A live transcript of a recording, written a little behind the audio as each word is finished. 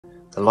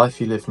The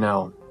life you live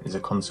now is a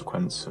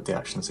consequence of the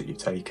actions that you've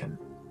taken.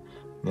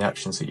 And the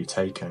actions that you've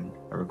taken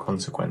are a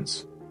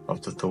consequence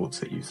of the thoughts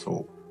that you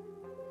thought.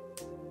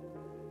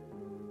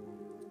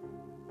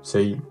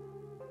 See,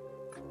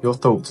 your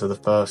thoughts are the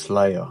first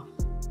layer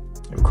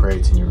of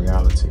creating your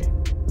reality.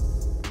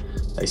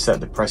 They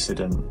set the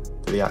precedent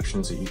for the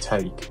actions that you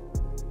take,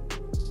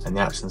 and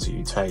the actions that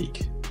you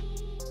take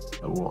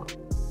are what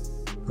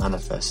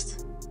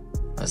manifest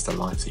as the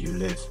life that you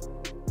live.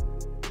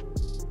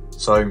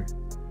 So,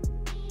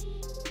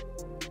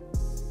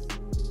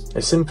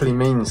 it simply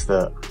means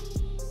that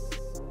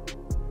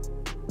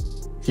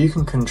if you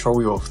can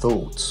control your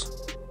thoughts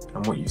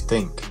and what you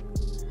think,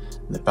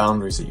 and the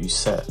boundaries that you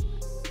set,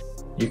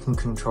 you can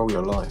control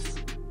your life.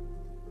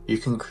 You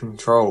can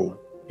control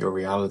your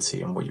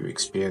reality and what you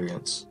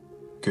experience,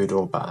 good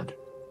or bad.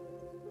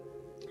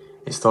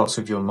 It starts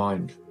with your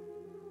mind.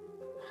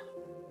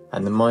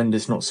 And the mind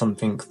is not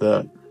something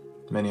that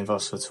many of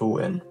us are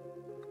taught in.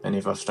 Many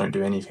of us don't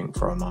do anything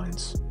for our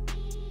minds.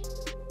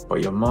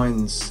 But your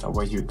minds are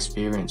where you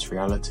experience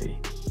reality.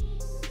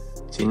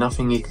 See,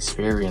 nothing is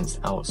experienced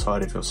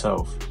outside of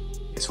yourself.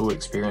 It's all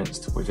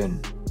experienced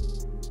within.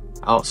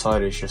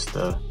 Outside is just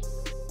the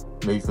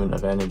movement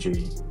of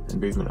energy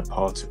and movement of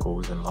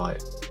particles and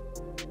light.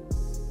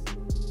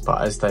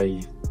 But as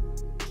they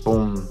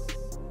form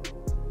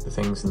the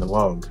things in the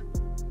world,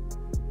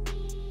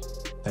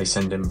 they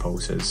send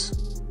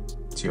impulses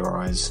to your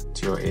eyes,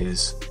 to your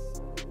ears,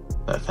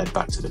 that are fed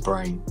back to the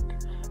brain,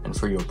 and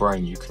through your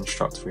brain you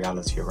construct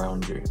reality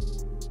around you.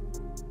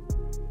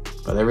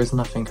 But there is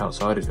nothing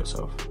outside of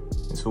yourself,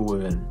 it's all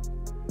within.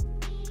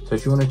 So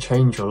if you want to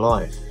change your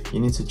life, you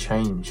need to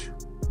change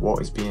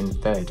what is being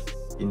fed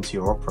into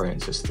your operating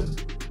system,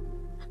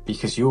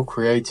 because you're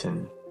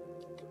creating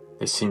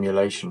this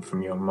simulation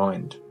from your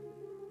mind.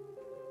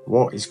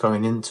 What is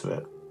going into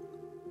it?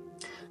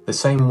 The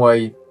same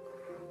way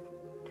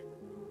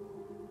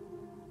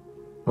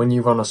when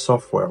you run a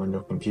software on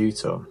your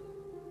computer,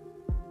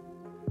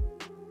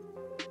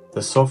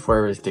 the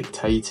software is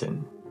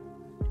dictating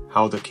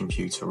how the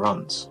computer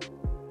runs.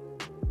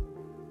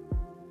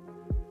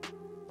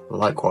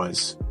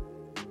 Likewise,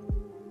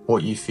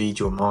 what you feed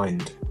your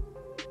mind,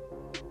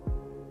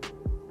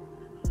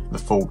 the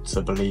thoughts,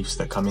 the beliefs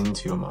that come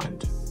into your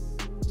mind,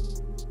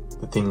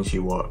 the things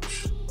you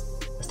watch,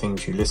 the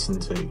things you listen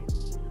to,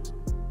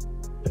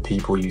 the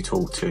people you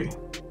talk to,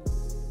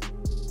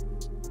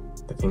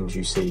 the things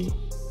you see,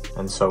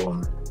 and so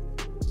on.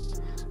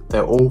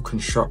 They're all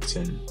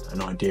constructing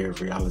an idea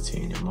of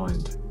reality in your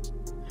mind.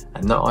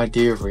 And that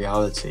idea of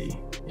reality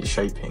is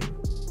shaping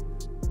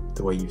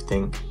the way you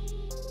think,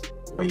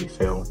 the way you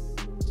feel.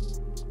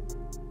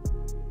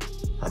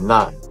 And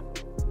that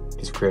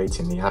is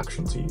creating the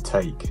actions that you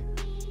take.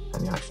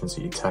 And the actions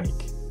that you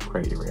take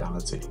create your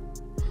reality.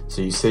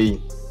 So you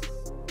see,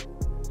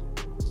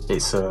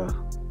 it's a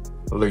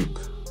loop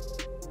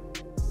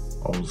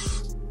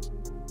of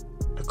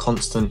a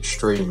constant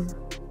stream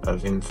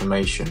of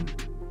information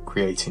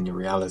creating your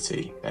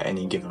reality at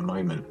any given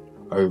moment,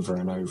 over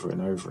and over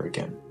and over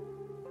again.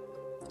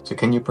 So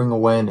can you bring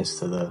awareness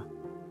to the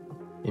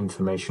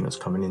information that's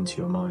coming into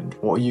your mind?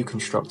 What are you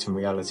constructing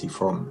reality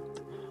from?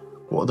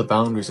 What are the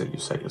boundaries that you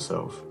set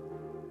yourself?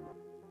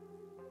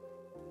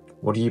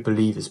 What do you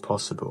believe is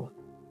possible?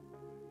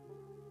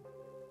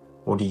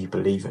 What do you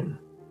believe in?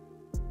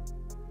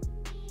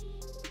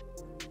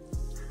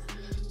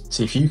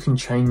 See, if you can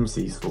change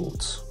these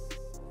thoughts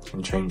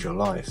and change your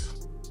life,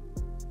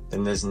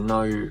 then there's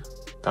no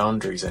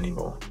boundaries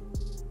anymore.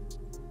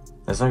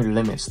 There's no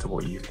limits to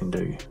what you can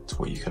do, to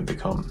what you can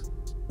become.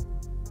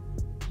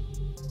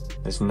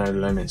 There's no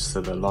limits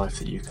to the life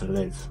that you can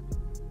live,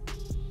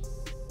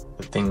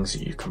 the things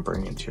that you can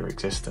bring into your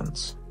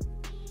existence.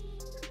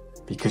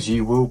 Because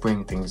you will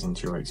bring things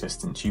into your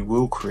existence, you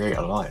will create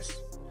a life.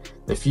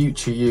 The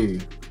future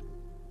you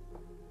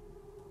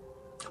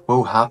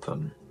will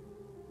happen.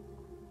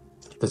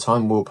 The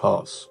time will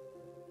pass.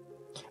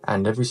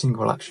 And every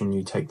single action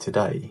you take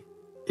today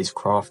is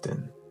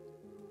crafting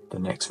the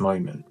next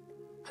moment,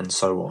 and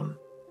so on.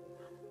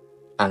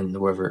 And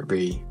whether it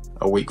be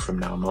a week from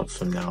now, a month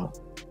from now,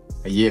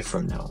 a year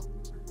from now,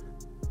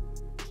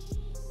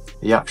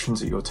 the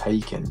actions that you're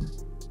taking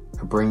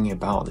are bringing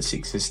about this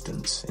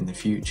existence in the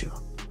future.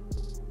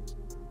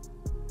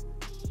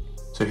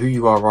 So who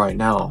you are right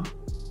now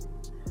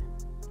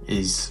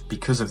is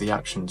because of the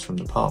actions from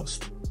the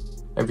past.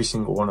 Every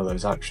single one of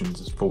those actions,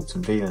 as thoughts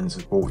and feelings,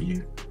 has brought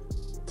you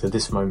to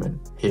this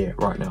moment, here,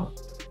 right now,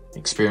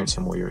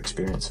 experiencing what you're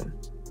experiencing.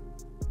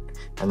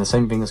 And the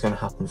same thing is going to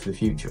happen for the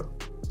future.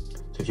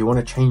 So if you want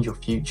to change your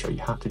future, you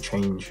have to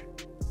change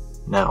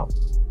now.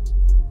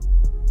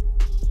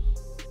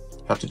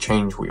 You have to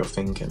change what you're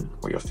thinking,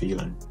 what you're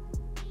feeling.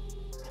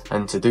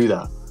 And to do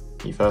that,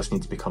 you first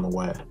need to become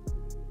aware.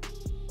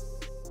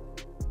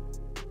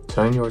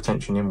 Turn your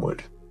attention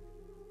inward.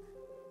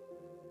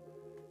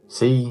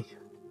 See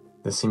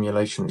the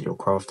simulation that you're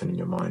crafting in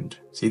your mind.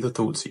 See the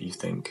thoughts that you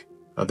think.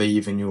 Are they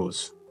even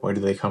yours? Where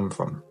do they come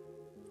from?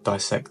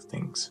 Dissect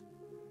things.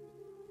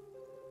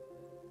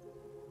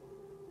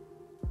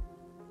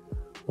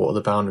 What are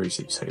the boundaries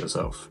that you set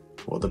yourself?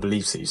 What are the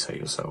beliefs that you set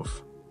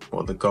yourself?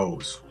 What are the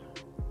goals?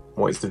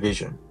 What is the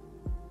vision?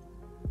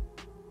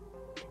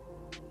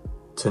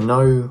 To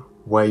know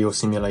where your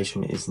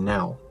simulation is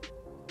now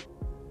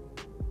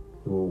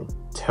will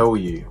tell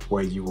you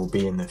where you will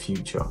be in the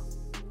future.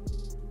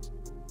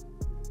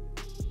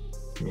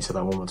 Let me say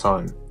that one more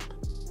time.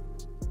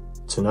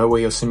 To know where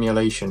your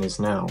simulation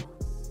is now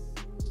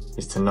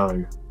is to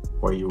know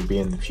where you will be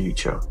in the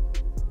future.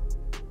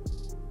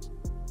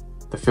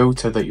 The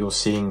filter that you're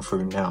seeing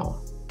through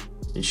now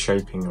is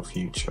shaping your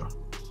future.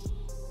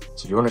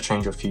 So if you want to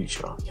change your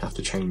future, you have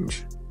to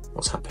change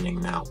what's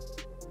happening now.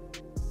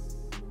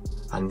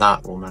 And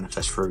that will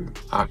manifest through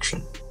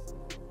action,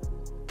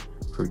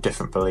 through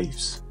different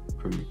beliefs,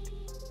 through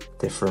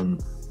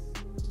different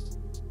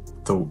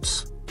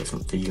thoughts,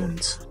 different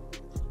feelings.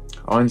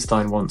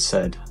 Einstein once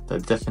said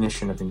that the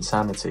definition of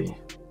insanity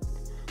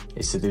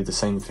is to do the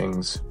same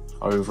things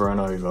over and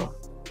over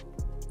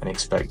and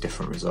expect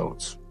different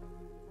results.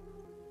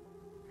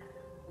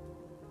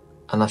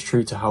 And that's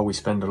true to how we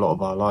spend a lot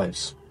of our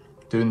lives,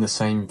 doing the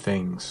same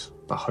things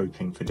but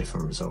hoping for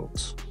different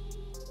results.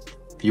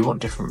 If you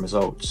want different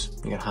results,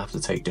 you're going to have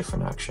to take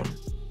different action.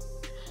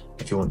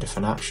 If you want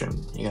different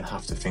action, you're going to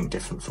have to think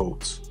different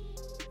thoughts.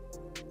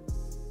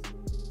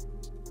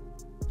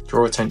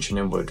 Draw attention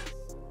inward.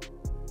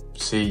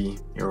 See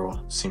your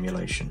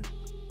simulation.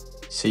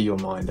 See your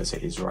mind as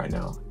it is right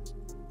now.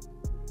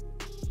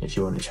 If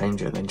you want to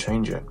change it, then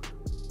change it.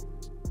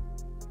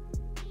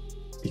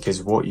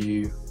 Because what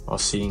you are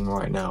seeing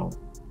right now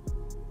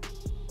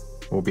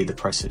will be the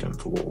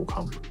precedent for what will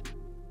come.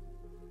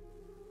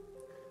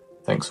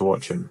 Thanks for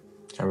watching,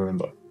 and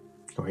remember,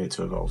 you're here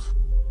to evolve.